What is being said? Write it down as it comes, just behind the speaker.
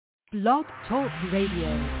Blog Talk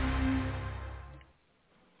Radio.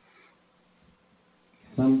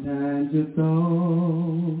 Sometimes your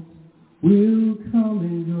thoughts will come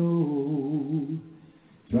and go.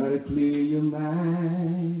 Try to clear your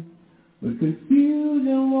mind, but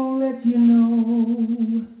confusion won't let you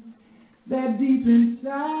know that deep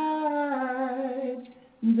inside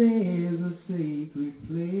there's a sacred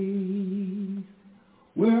place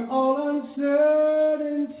where all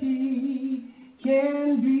uncertainty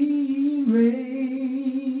can be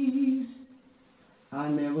erased. I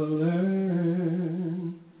never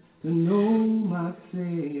learned to know myself,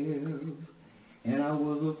 and I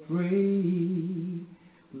was afraid.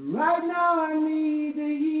 But right now I need to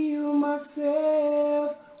heal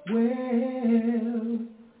myself well,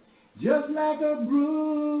 just like a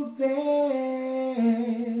brook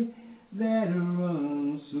that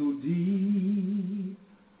runs so deep.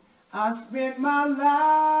 I spent my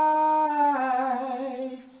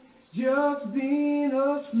life just being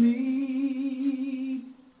asleep.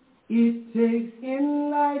 It takes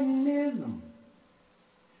Enlightenism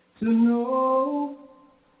to know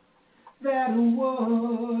that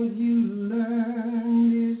what you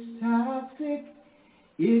learn is toxic.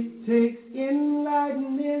 It takes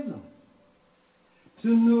Enlightenism to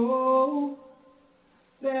know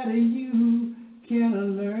that you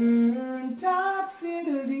can learn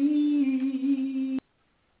toxicity.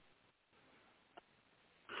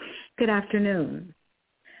 Good afternoon,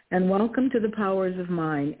 and welcome to the Powers of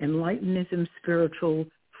Mind Enlightenism Spiritual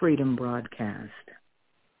Freedom Broadcast.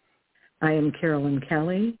 I am Carolyn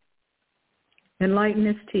Kelly,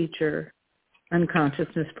 Enlightenist teacher and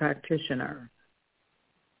consciousness practitioner,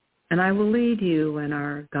 and I will lead you in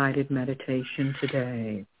our guided meditation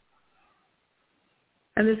today.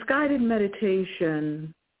 And this guided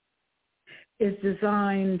meditation is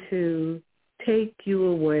designed to take you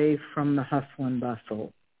away from the hustle and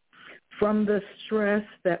bustle, from the stress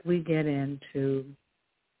that we get into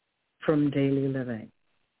from daily living.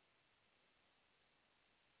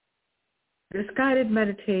 This guided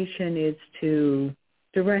meditation is to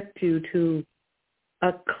direct you to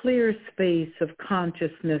a clear space of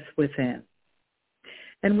consciousness within.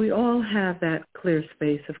 And we all have that clear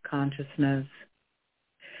space of consciousness.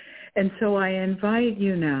 And so I invite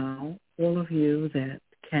you now, all of you that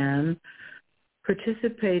can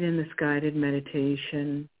participate in this guided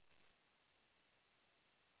meditation,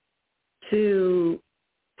 to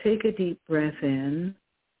take a deep breath in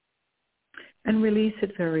and release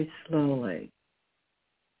it very slowly.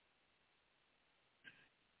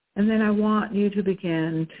 And then I want you to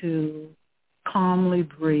begin to calmly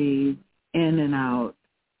breathe in and out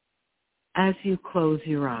as you close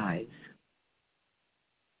your eyes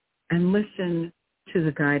and listen to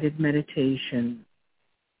the guided meditation,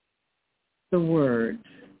 the words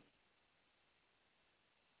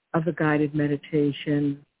of the guided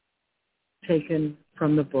meditation taken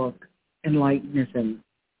from the book Enlightenism.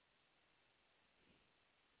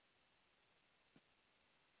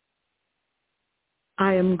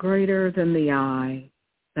 I am greater than the I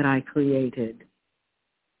that I created.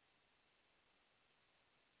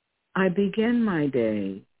 I begin my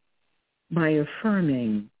day by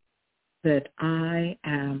affirming that I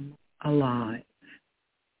am alive.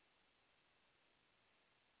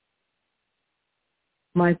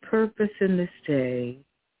 My purpose in this day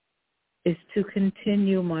is to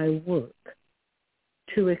continue my work,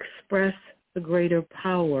 to express the greater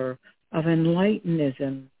power of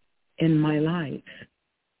Enlightenism in my life.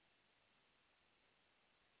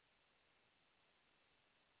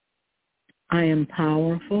 I am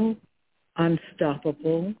powerful,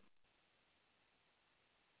 unstoppable.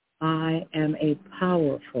 I am a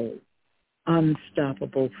powerful,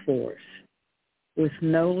 unstoppable force with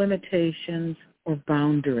no limitations or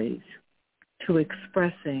boundaries to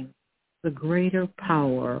expressing the greater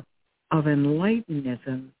power of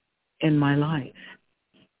Enlightenism in my life.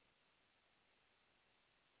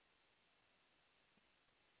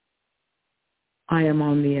 I am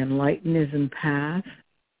on the Enlightenism path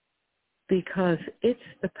because it's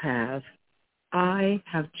the path I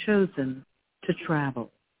have chosen to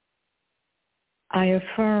travel. I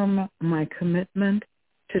affirm my commitment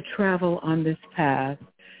to travel on this path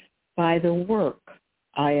by the work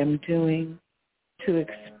I am doing to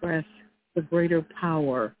express the greater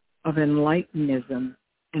power of Enlightenism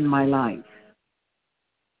in my life.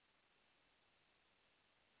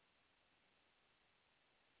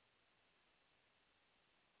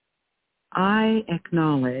 I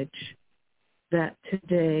acknowledge that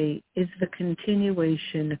today is the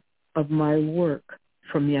continuation of my work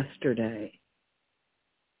from yesterday.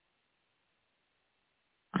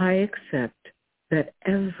 I accept that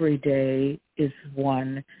every day is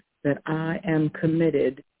one that I am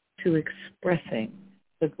committed to expressing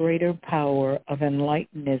the greater power of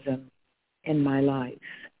Enlightenism in my life.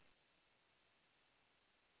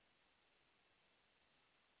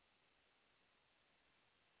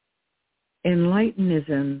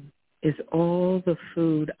 Enlightenism is all the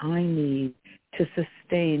food I need to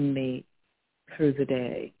sustain me through the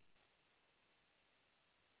day.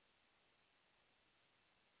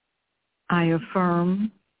 I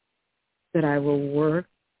affirm that I will work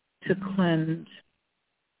to cleanse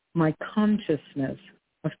my consciousness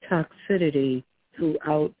of toxicity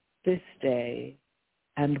throughout this day,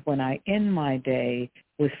 and when I end my day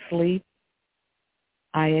with sleep,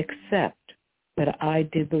 I accept that I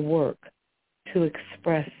did the work to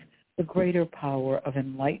express the greater power of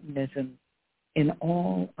Enlightenism in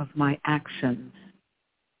all of my actions.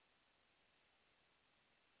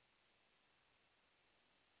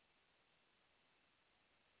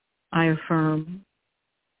 I affirm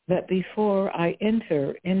that before I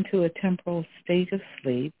enter into a temporal state of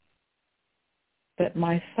sleep, that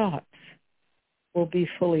my thoughts will be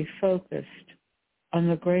fully focused on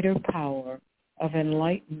the greater power of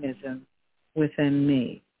Enlightenism within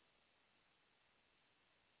me.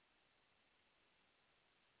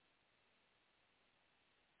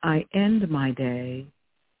 I end my day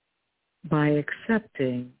by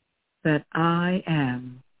accepting that I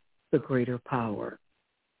am the greater power.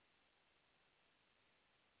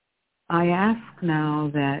 I ask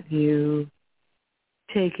now that you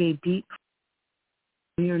take a deep breath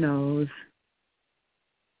through your nose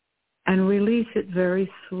and release it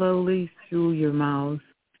very slowly through your mouth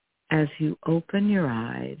as you open your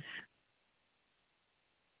eyes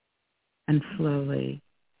and slowly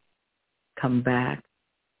come back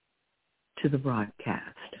to the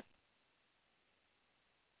broadcast.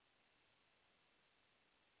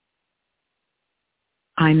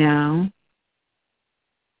 I now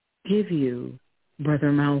give you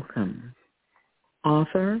Brother Malcolm,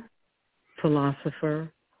 author,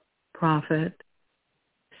 philosopher, prophet,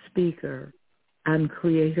 speaker, and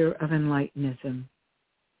creator of Enlightenism,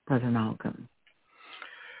 Brother Malcolm.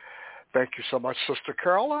 Thank you so much, Sister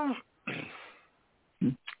Carolyn.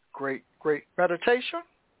 Great meditation.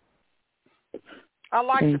 I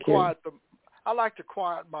like to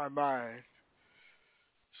quiet my mind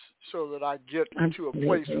so that I get to a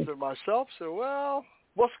place within myself. So, well,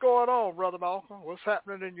 what's going on, Brother Malcolm? What's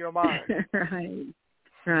happening in your mind?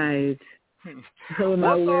 Right. So am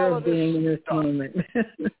I aware of being in this moment?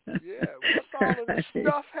 Yeah, what's all of this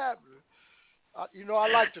stuff happening? I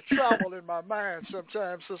like to travel in my mind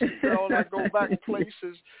sometimes, Sister Carol. I go back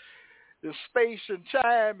places, in space and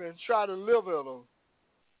time, and try to live in them.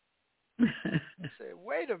 I say,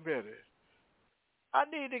 wait a minute. I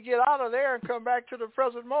need to get out of there and come back to the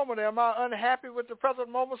present moment. Am I unhappy with the present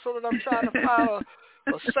moment so that I'm trying to find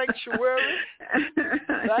a sanctuary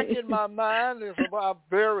back in my mind? I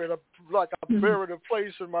buried a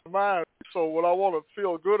place in my mind. So when I want to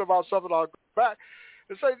feel good about something, I'll go back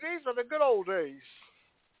and say, these are the good old days.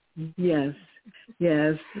 Yes,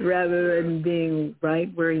 rather than being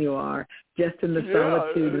right where you are, just in the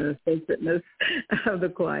solitude and the sacredness of the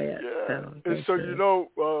quiet. Yeah.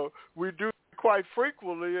 So, we do quite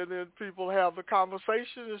frequently, and then people have the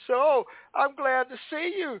conversation and say, oh, I'm glad to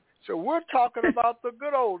see you. So we're talking about the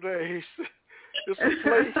good old days. It's a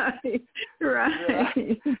place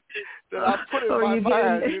that I put in my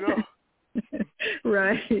mind,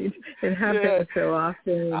 Right. It happens so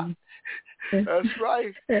often. That's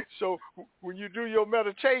right. So when you do your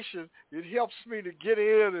meditation, it helps me to get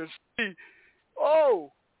in and see,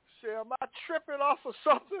 am I tripping off of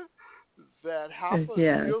something that happened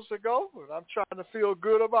years ago? And I'm trying to feel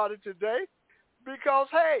good about it today because,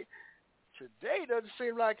 hey, today doesn't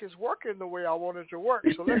seem like it's working the way I want it to work.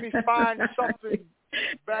 So let me find something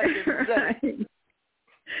back in the day.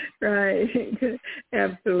 Right.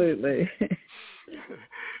 Absolutely.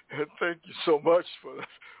 Thank you so much for that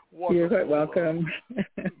wonderful You're quite welcome.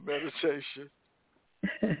 Meditation.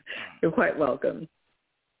 You're quite welcome.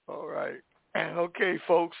 All right. Okay,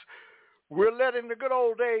 folks. We're letting the good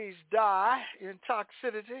old days die in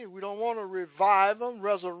toxicity. We don't want to revive them,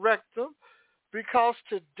 resurrect them, because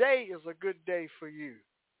today is a good day for you.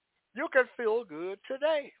 You can feel good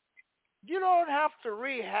today. You don't have to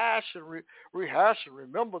rehash and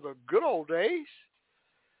remember the good old days.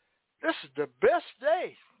 This is the best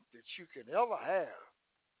day that you can ever have.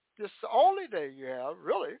 It's the only day you have,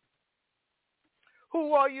 really.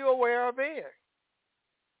 Who are you aware of being?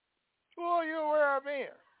 Who are you aware of being?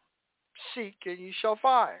 Seek and you shall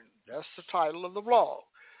find. That's the title of the blog.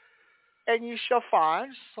 And you shall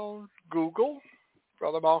find on Google,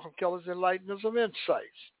 Brother Malcolm Keller's Enlightenism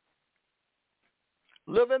Insights.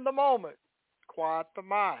 Live in the moment. Quiet the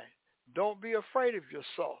mind. Don't be afraid of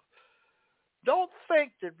yourself. Don't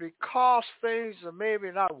think that because things are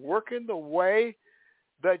maybe not working the way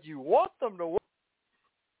that you want them to work,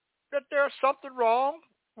 that there's something wrong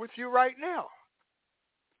with you right now.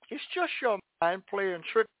 It's just your mind playing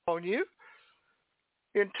tricks on you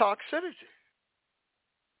in toxicity.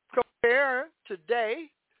 Compare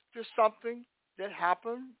today to something that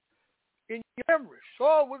happened in your memory.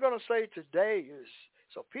 So we're going to say today is,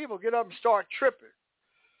 so people get up and start tripping.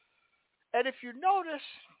 And if you notice,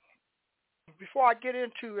 before I get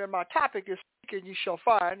into, and my topic is Seek and You Shall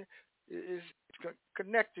Find, is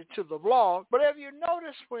connected to the blog. But have you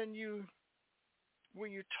noticed when you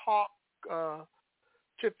talk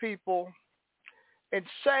to people and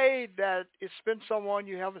say that it's been someone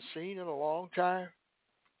you haven't seen in a long time,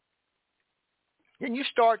 and you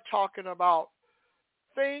start talking about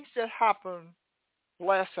things that happened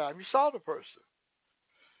last time you saw the person,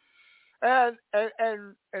 and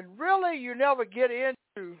really you never get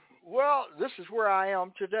into, well, this is where I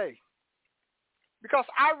am today. Because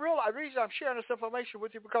I realize, the reason I'm sharing this information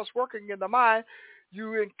with you, because working in the mind,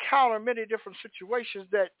 you encounter many different situations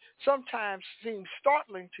that sometimes seem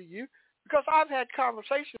startling to you, because I've had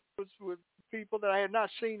conversations with people that I had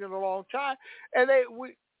not seen in a long time, and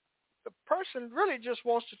the person really just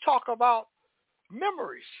wants to talk about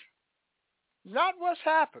memories, not what's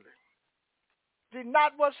happening.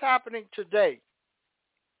 Not what's happening today.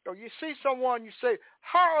 So you see someone, you say,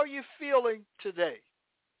 how are you feeling today?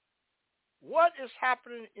 What is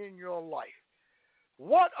happening in your life?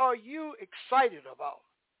 What are you excited about?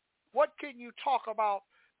 What can you talk about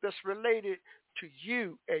that's related to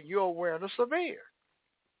you and your awareness of air?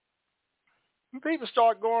 And people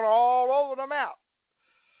start going all over the map,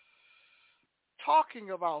 talking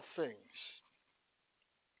about things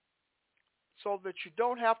so that you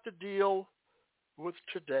don't have to deal with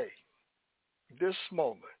today, this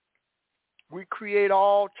moment. We create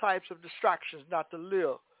all types of distractions not to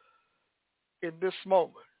live in this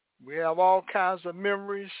moment. We have all kinds of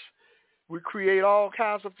memories. We create all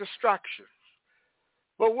kinds of distractions.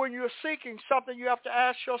 But when you're seeking something, you have to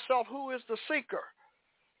ask yourself, who is the seeker?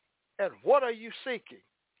 And what are you seeking?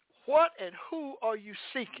 What and who are you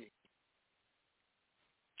seeking?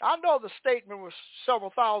 I know the statement was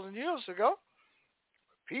several thousand years ago.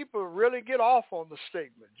 People really get off on the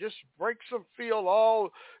statement. Just makes them feel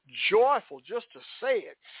all joyful just to say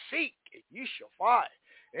it. Seek and you shall find.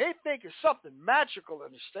 They think it's something magical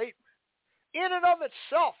in the statement. In and of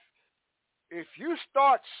itself, if you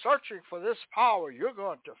start searching for this power, you're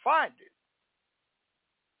going to find it.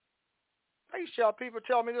 I used to have people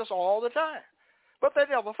tell me this all the time, but they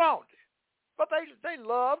never found it. But they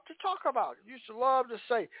love to talk about it. Used to love to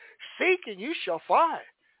say, seek and you shall find.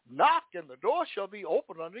 Knock and the door shall be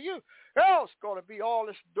open unto you. Hell, it's going to be all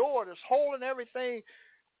this door that's holding everything,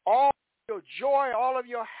 all your joy, all of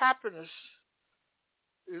your happiness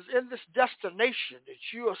is in this destination that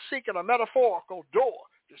you are seeking, a metaphorical door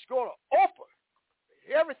that's going to open.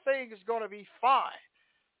 Everything is going to be fine.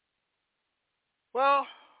 Well,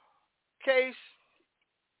 case,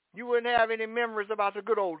 you wouldn't have any memories about the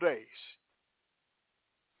good old days.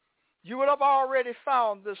 You would have already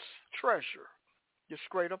found this treasure, this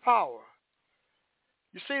greater power.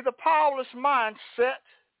 You see, the powerless mindset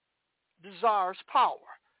desires power.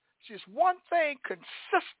 See, it's one thing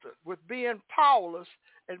consistent with being powerless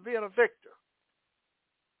and being a victim.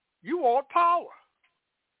 You want power.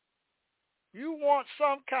 You want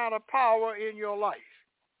some kind of power in your life.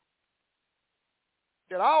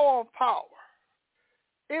 That I want power.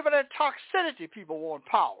 Even in toxicity, people want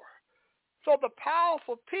power. So the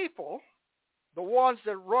powerful people, the ones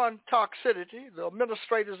that run toxicity, the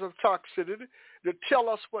administrators of toxicity, that tell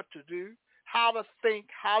us what to do, how to think,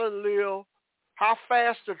 how to live, how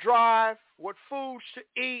fast to drive, what foods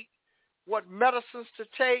to eat, what medicines to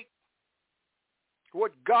take,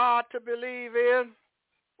 what God to believe in.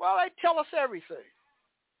 Well, they tell us everything.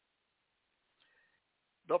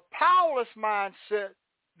 The powerless mindset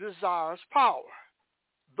desires power.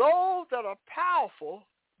 Those that are powerful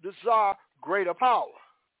desire greater power.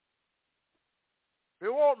 They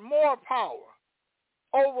want more power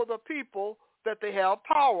over the people that they have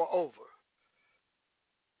power over.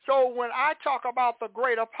 So when I talk about the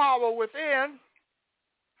greater power within,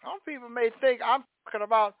 some people may think I'm talking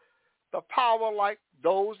about the power like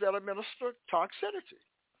those that administer toxicity.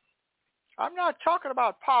 I'm not talking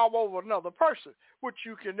about power over another person, which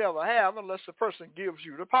you can never have unless the person gives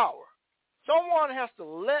you the power. Someone has to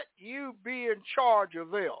let you be in charge of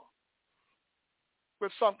them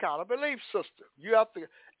with some kind of belief system. You have to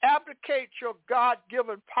abdicate your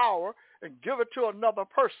God-given power and give it to another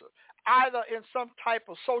person. either in some type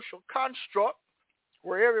of social construct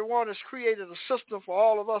where everyone has created a system for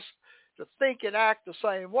all of us to think and act the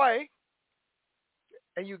same way,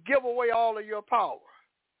 and you give away all of your power.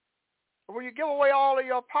 When you give away all of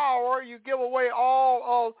your power, you give away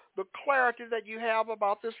all of the clarity that you have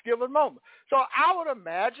about this given moment. So I would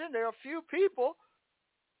imagine there are a few people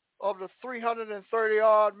of the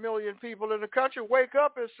 330-odd million people in the country wake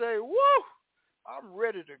up and say, woo, I'm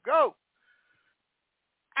ready to go.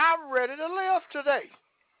 I'm ready to live today.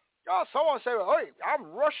 Oh, someone say, well, hey, I'm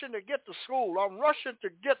rushing to get to school. I'm rushing to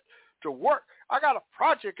get to work. I got a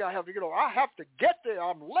project I have to get on. I have to get there.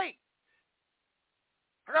 I'm late.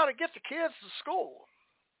 I got to get the kids to school.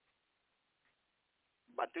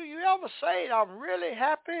 But do you ever say, I'm really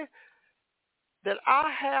happy that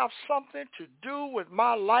I have something to do with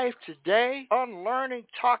my life today, unlearning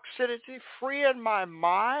toxicity, freeing my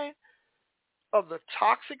mind of the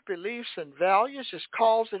toxic beliefs and values that's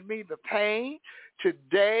causing me the pain?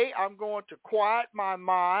 Today, I'm going to quiet my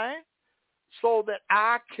mind so that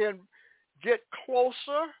I can get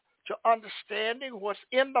closer to understanding what's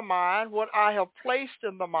in the mind, what I have placed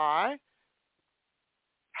in the mind,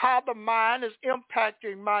 how the mind is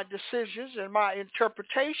impacting my decisions and my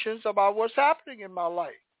interpretations about what's happening in my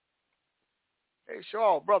life. They say,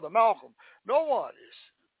 oh, Brother Malcolm, no one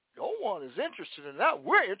is interested in that.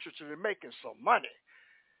 We're interested in making some money.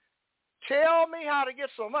 Tell me how to get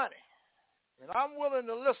some money, and I'm willing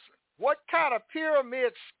to listen. What kind of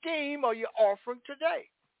pyramid scheme are you offering today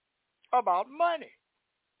about money?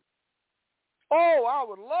 Oh, I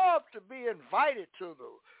would love to be invited to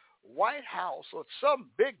the White House or some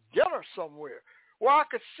big dinner somewhere where I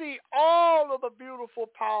could see all of the beautiful,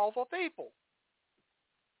 powerful people.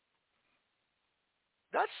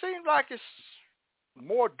 That seems like it's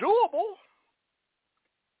more doable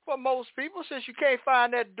for most people since you can't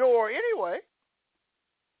find that door anyway.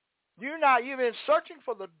 You're not even searching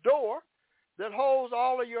for the door that holds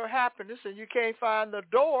all of your happiness, and you can't find the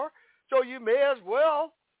door, so you may as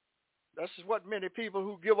well. This is what many people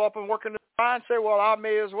who give up and work in the mind say, well, I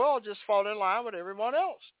may as well just fall in line with everyone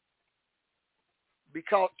else.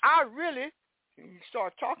 Because I really, when you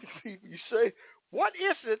start talking to people, you say, what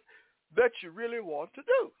is it that you really want to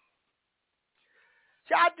do?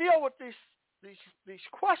 See, I deal with these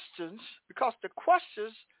questions because the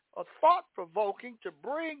questions are thought-provoking to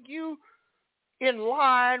bring you in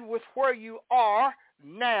line with where you are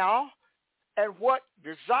now and what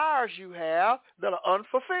desires you have that are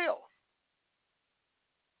unfulfilled.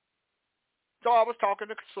 So I was talking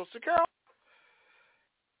to Sister Carol,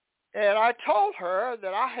 and I told her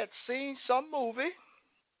that I had seen some movie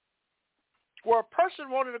where a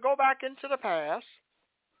person wanted to go back into the past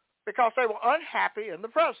because they were unhappy in the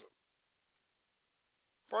present.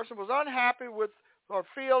 The person was unhappy with her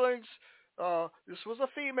feelings. This was a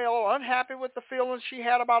female, unhappy with the feelings she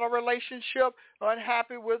had about a relationship,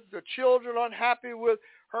 unhappy with the children, unhappy with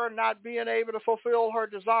her not being able to fulfill her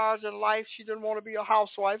desires in life. She didn't want to be a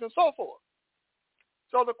housewife and so forth.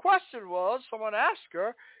 So the question was, someone asked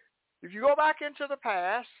her, if you go back into the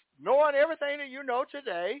past, knowing everything that you know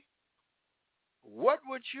today, what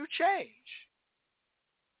would you change?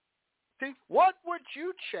 See, what would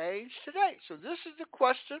you change today? So this is the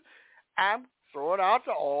question I'm throwing out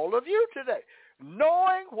to all of you today.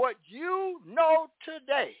 Knowing what you know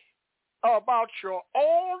today about your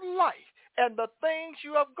own life and the things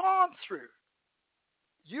you have gone through,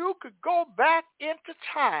 you could go back into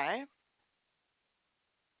time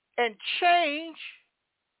and change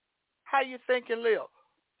how you think and live.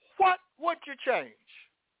 What would you change?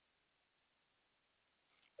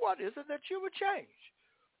 What is it that you would change?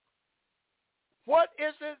 What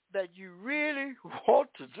is it that you really want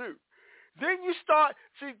to do? Then you start,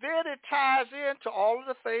 see, then it ties into all of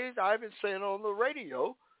the things I've been saying on the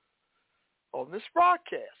radio, on this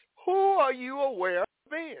broadcast. Who are you aware of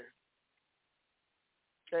being?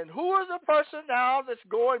 And who is the person now that's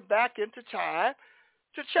going back into time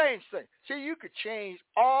to change things? See, you could change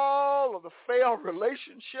all of the failed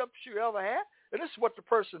relationships you ever had. And this is what the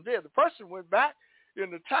person did. The person went back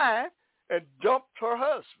into time and dumped her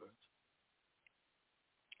husband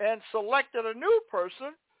and selected a new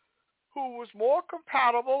person who was more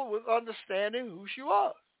compatible with understanding who she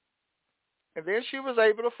was. And then she was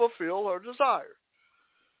able to fulfill her desires.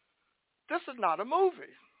 This is not a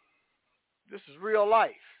movie. This is real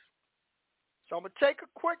life. So I'm going to take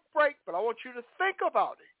a quick break, but I want you to think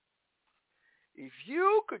about it. If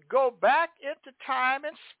you could go back into time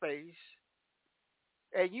and space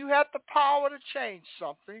and you had the power to change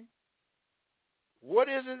something, what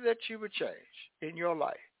is it that you would change in your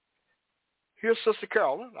life? Here's Sister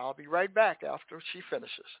Carolyn. I'll be right back after she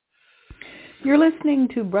finishes. You're listening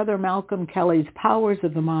to Brother Malcolm Kelly's Powers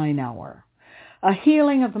of the Mind Hour, a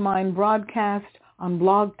Healing of the Mind broadcast on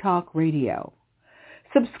Blog Talk Radio.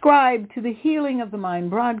 Subscribe to the Healing of the Mind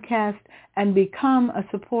broadcast and become a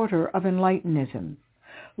supporter of Enlightenism.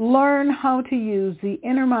 Learn how to use the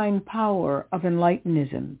inner mind power of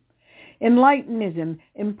Enlightenism. Enlightenism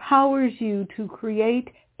empowers you to create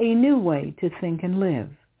a new way to think and live.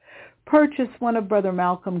 Purchase one of Brother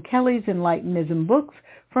Malcolm Kelly's Enlightenism books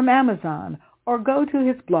from Amazon or go to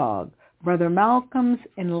his blog, Brother Malcolm's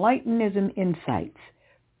Enlightenism Insights.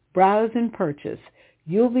 Browse and purchase.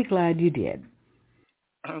 You'll be glad you did.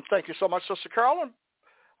 Thank you so much, Sister Carolyn.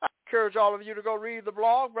 I encourage all of you to go read the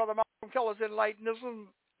blog, Brother Malcolm Kelly's Enlightenism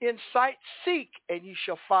Insights. Seek and ye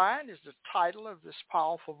shall find is the title of this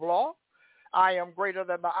powerful blog. I am greater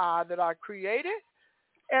than the I that I created.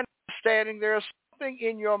 And understanding there is something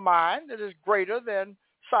in your mind that is greater than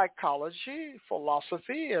psychology,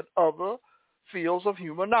 philosophy, and other fields of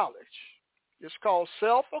human knowledge. It's called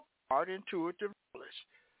self-acquired intuitive knowledge.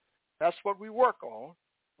 That's what we work on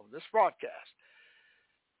this broadcast.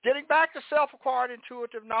 Getting back to self-acquired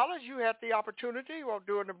intuitive knowledge, you had the opportunity, or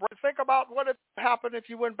during the break, think about what would happen if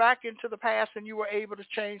you went back into the past and you were able to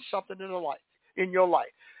change something in your life.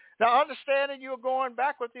 Now, understanding you're going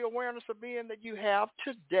back with the awareness of being that you have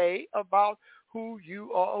today about who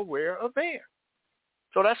you are aware of being.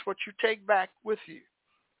 So that's what you take back with you.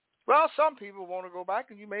 Well, some people want to go back,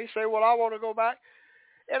 and you may say, well, I want to go back.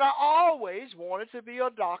 And I always wanted to be a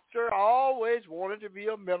doctor. I always wanted to be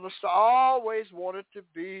a minister. I always wanted to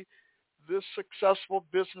be this successful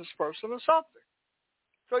business person or something.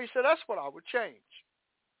 So you said, that's what I would change.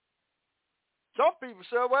 Some people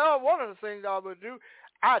say, well, one of the things I would do,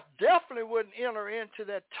 I definitely wouldn't enter into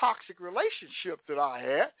that toxic relationship that I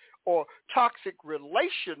had or toxic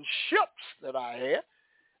relationships that I had.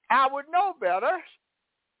 I would know better,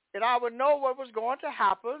 and I would know what was going to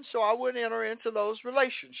happen, so I wouldn't enter into those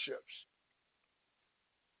relationships.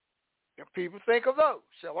 And people think of those.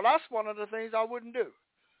 Say, well, that's one of the things I wouldn't do.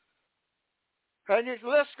 And your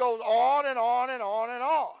list goes on and on and on and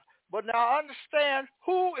on. But now understand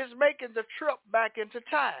who is making the trip back into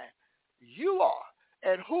time. You are.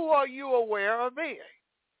 And who are you aware of being?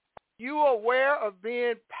 Are you aware of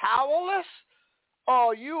being powerless?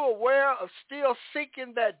 Are you aware of still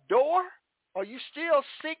seeking that door? Are you still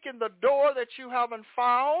seeking the door that you haven't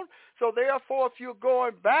found? So therefore, if you're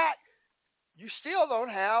going back, you still don't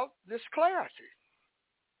have this clarity.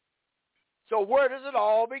 So where does it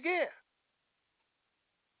all begin?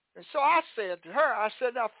 And so I said to her,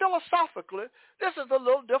 now philosophically, this is a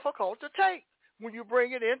little difficult to take when you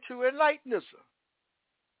bring it into Enlightenism.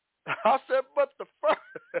 I said, but the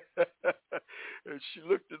first, and she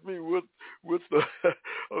looked at me with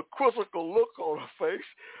a quizzical look on her face.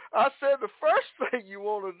 I said, the first thing you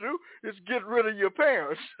want to do is get rid of your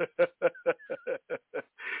parents,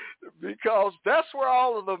 because that's where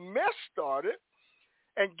all of the mess started,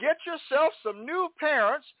 and get yourself some new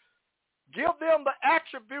parents, give them the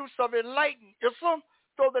attributes of Enlightenism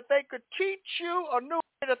so that they could teach you a new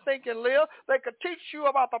way to think and live. They could teach you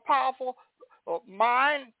about the powerful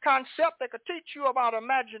mind concept. They could teach you about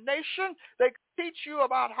imagination. They could teach you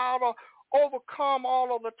about how to overcome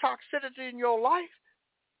all of the toxicity in your life.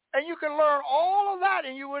 And you can learn all of that,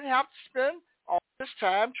 and you wouldn't have to spend all this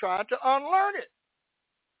time trying to unlearn it.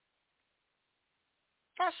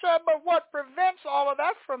 I said, but what prevents all of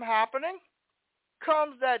that from happening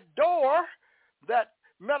comes that door, that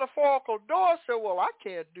metaphorical door. Said, well, I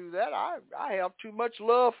can't do that. I have too much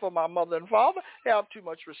love for my mother and father, have too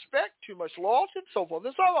much respect, too much loyalty, and so forth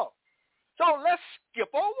and so on. So let's skip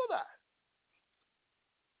over that.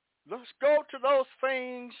 Let's go to those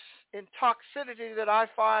things in toxicity that I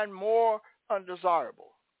find more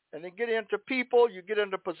undesirable. And then get into people, you get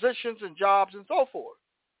into positions and jobs and so forth.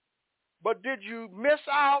 But did you miss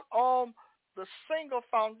out on the single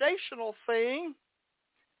foundational thing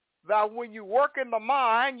that when you work in the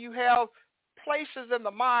mind, you have places in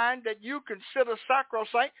the mind that you consider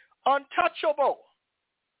sacrosanct, untouchable.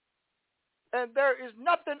 And there is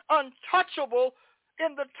nothing untouchable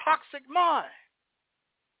in the toxic mind.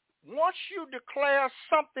 Once you declare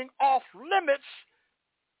something off limits,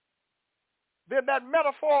 then that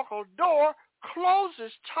metaphorical door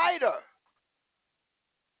closes tighter,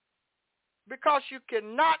 because you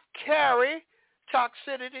cannot carry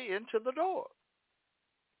toxicity into the door,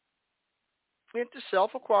 into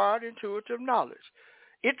self-acquired intuitive knowledge.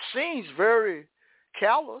 It seems very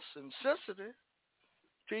callous and sensitive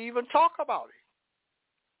to even talk about it.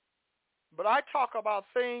 But I talk about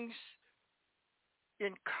things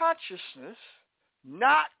in consciousness,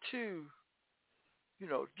 not to,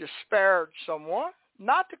 disparage someone,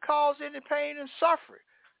 not to cause any pain and suffering,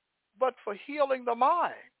 but for healing the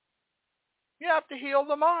mind. You have to heal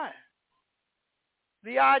the mind.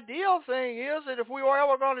 The ideal thing is that if we were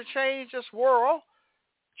ever going to change this world,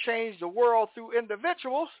 change the world through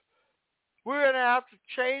individuals, we're going to have to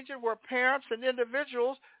change it where parents and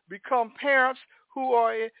individuals become parents who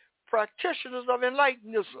are practitioners of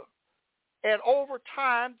Enlightenism. And over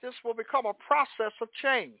time, this will become a process of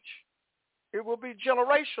change. It will be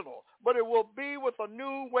generational, but it will be with a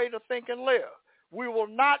new way to think and live. We will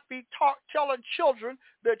not be telling children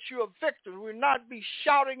that you're victims. We will not be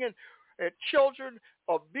shouting at children,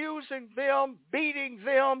 abusing them, beating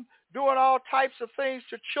them, doing all types of things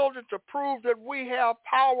to children to prove that we have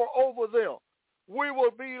power over them. We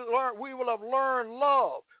will have learned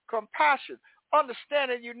love, compassion,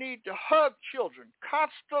 understanding you need to hug children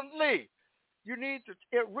constantly. You need to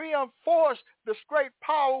reinforce this great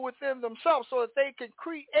power within themselves so that they can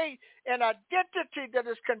create an identity that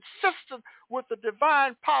is consistent with the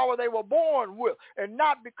divine power they were born with and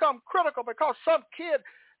not become critical because some kid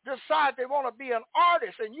decide they want to be an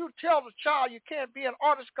artist and you tell the child you can't be an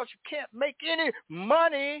artist because you can't make any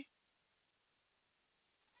money.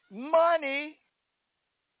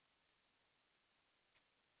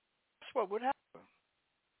 That's what would happen.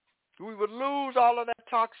 We would lose all of that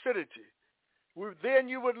toxicity. Then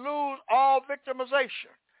you would lose all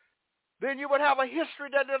victimization. Then you would have a history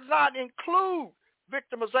that does not include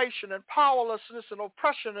victimization and powerlessness and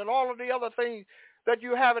oppression and all of the other things that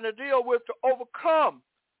you're having to deal with to overcome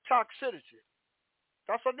toxicity.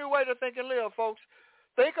 That's a new way to think and live, folks.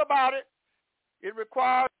 Think about it. It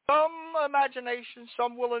requires some imagination,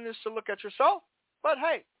 some willingness to look at yourself. But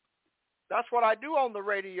hey, that's what I do on the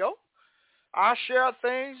radio. I share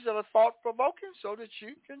things that are thought-provoking so that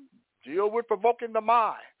you can deal with provoking the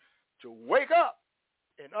mind to wake up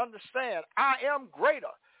and understand I am greater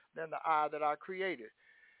than the I that I created.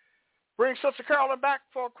 Bring Sister Carolyn back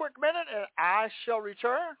for a quick minute and I shall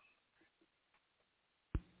return.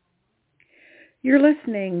 You're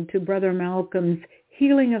listening to Brother Malcolm's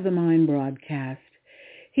Healing of the Mind broadcast.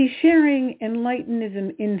 He's sharing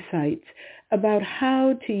Enlightenism insights about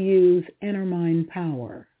how to use inner mind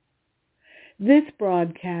power. This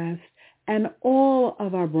broadcast and all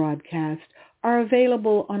of our broadcasts are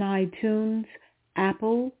available on iTunes,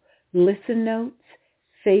 Apple, Listen Notes,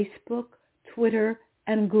 Facebook, Twitter,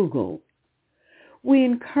 and Google. We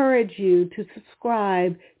encourage you to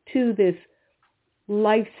subscribe to this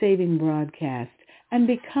life-saving broadcast and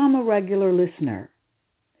become a regular listener.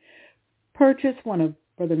 Purchase one of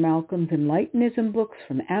Brother Malcolm's Enlightenism books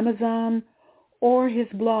from Amazon or his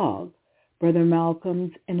blog, Brother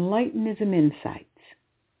Malcolm's Enlightenism Insights.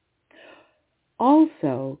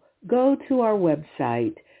 Also, go to our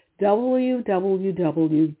website,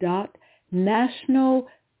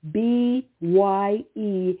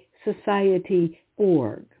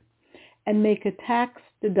 www.nationalbyesociety.org, and make a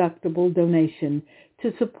tax-deductible donation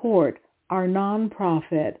to support our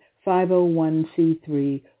nonprofit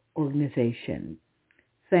 501c3 organization.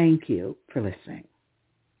 Thank you for listening.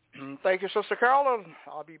 Thank you, Sister Carolyn.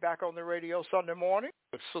 I'll be back on the radio Sunday morning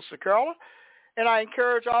with Sister Carolyn. And I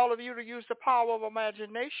encourage all of you to use the power of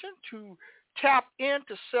imagination to tap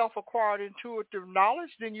into self-acquired intuitive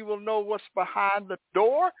knowledge. Then you will know what's behind the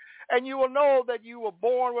door, and you will know that you were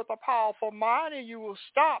born with a powerful mind, and you will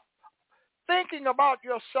stop thinking about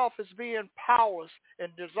yourself as being powerless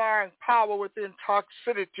and desiring power within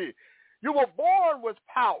toxicity. You were born with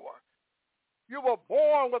power. You were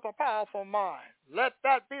born with a powerful mind. Let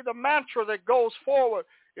that be the mantra that goes forward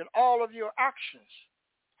in all of your actions.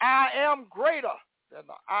 I am greater than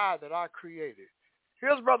the I that I created.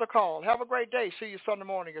 Here's Brother Carl. Have a great day. See you Sunday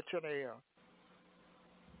morning at 10 a.m.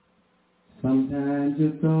 Sometimes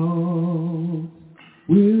your thoughts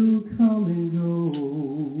will come and go.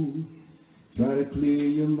 Try to clear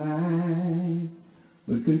your mind,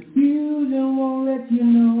 but confusion won't let you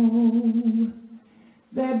know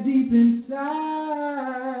that deep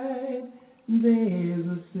inside there's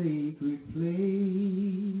a sacred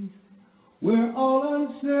place where all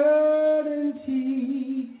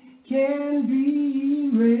uncertainty can be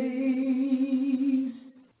erased.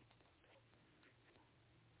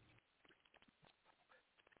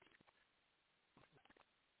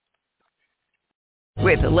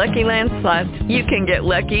 With the Lucky Land Slots, you can get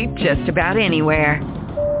lucky just about anywhere.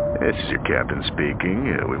 This is your captain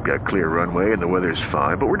speaking. We've got clear runway and the weather's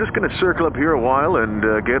fine, but we're just going to circle up here a while and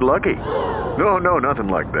get lucky. No, nothing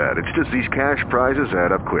like that. It's just these cash prizes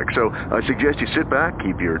add up quick. So I suggest you sit back,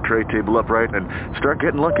 keep your tray table upright, and start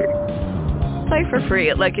getting lucky. Play for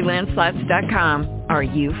free at LuckyLandSlots.com. Are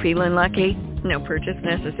you feeling lucky? No purchase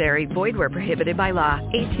necessary. Void where prohibited by law.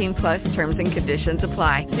 18+ terms and conditions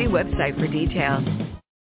apply. See website for details.